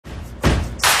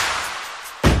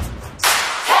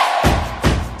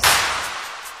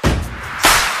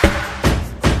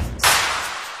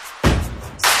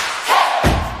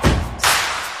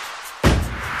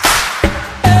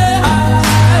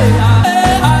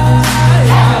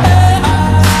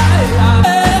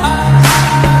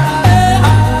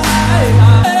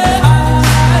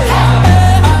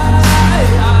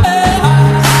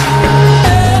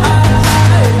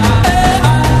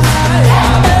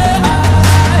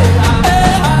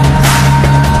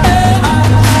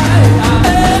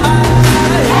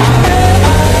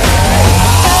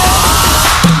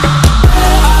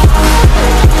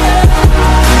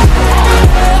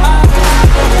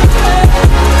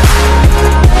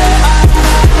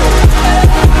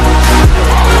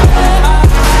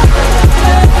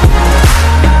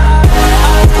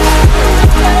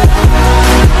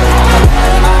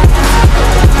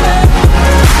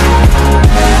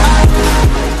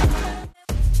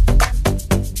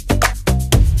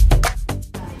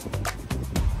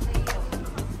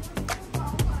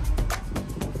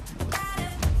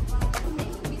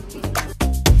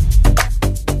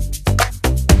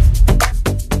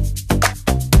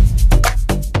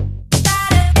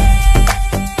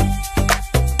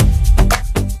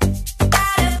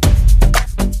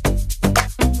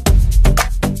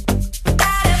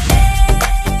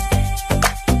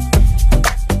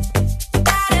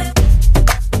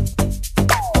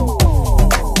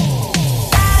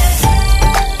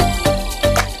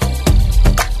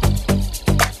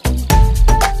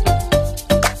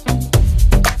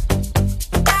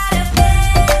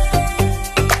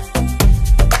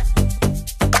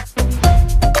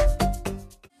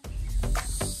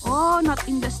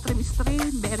in the stream.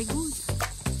 Very good.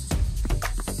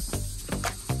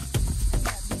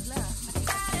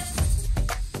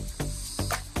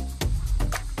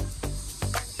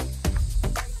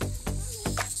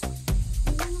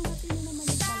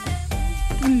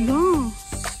 Hello.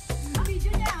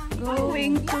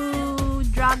 Going to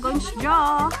Dragon's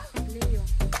Jaw.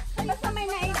 Basta may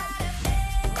naik.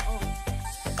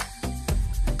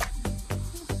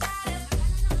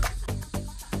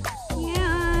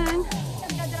 Yan.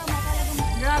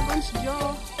 Dragon's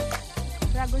Jaw.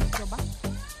 Dragon's Jaw ba?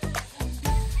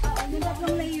 Yung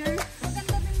tatlong layer.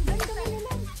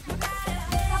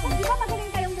 Tapos di ba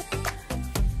magaling kayong...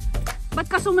 Ba't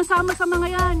ka sumasama sa mga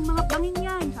yan? Mga bangin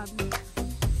yan, sabi.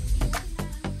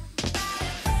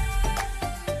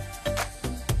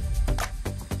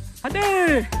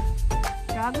 Hadi!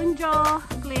 Dragon Jaw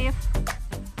Cliff.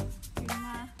 Yun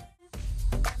na.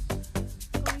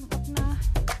 Going up na.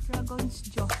 Dragon's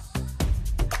Jaw.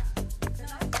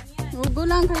 Ugo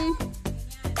lang kayo.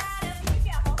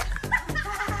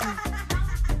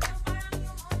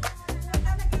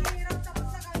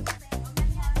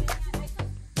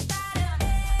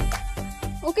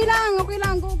 Okay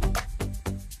lang. Go.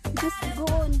 Just go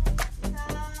on.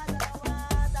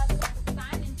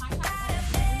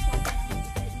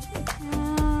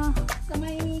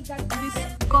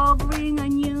 Discovering a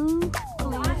new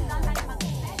cliff.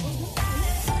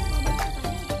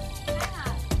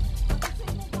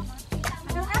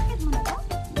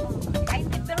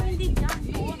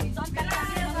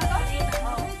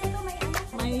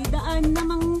 May daan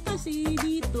namang kasi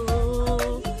dito.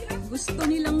 Gusto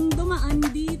nilang dumaan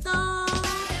dito.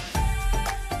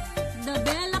 The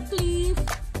Bella Cliff.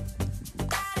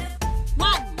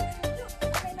 One.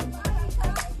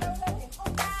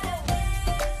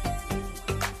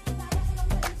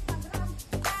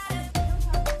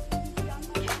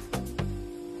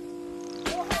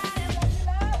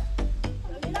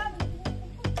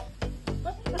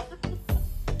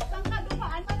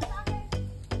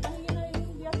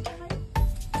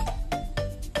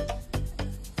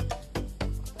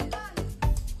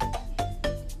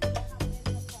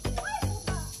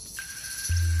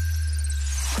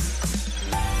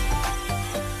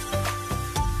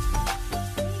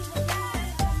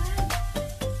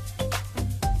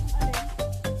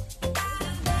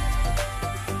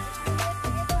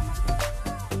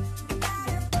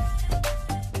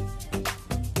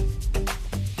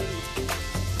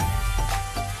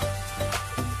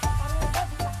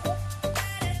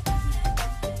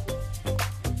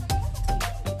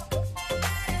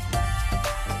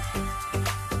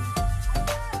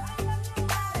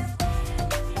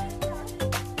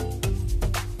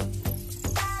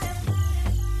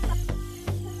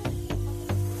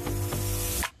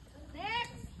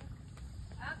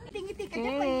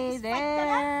 Okay,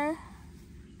 there.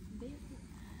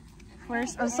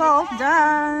 First assault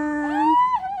done.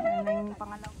 Yan na yung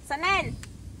pangalawa. Sanel!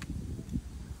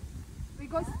 We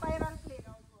go spiral.